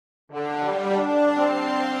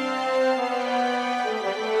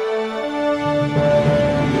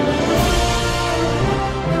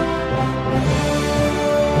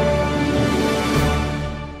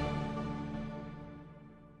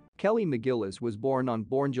Kelly McGillis was born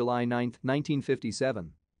July 9,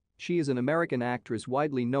 1957. She is an American actress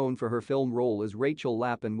widely known for her film role as Rachel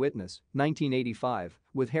Lapp in Witness, 1985,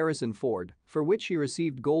 with Harrison Ford, for which she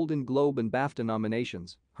received Golden Globe and BAFTA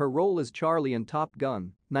nominations, her role as Charlie in Top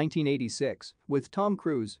Gun, 1986, with Tom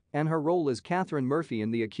Cruise, and her role as Catherine Murphy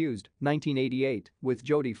in The Accused, 1988, with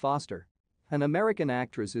Jodie Foster. An American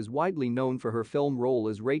actress is widely known for her film role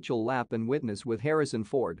as Rachel Lapp in Witness with Harrison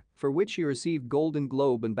Ford, for which she received Golden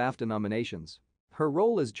Globe and BAFTA nominations. Her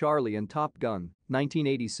role as Charlie in Top Gun,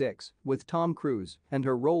 1986, with Tom Cruise, and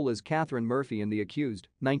her role as Catherine Murphy in The Accused,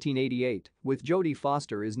 1988, with Jodie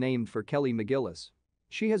Foster is named for Kelly McGillis.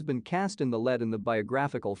 She has been cast in the lead in the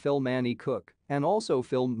biographical film Annie Cook and also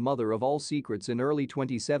filmed Mother of All Secrets in early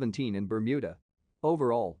 2017 in Bermuda.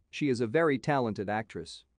 Overall, she is a very talented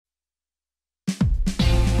actress.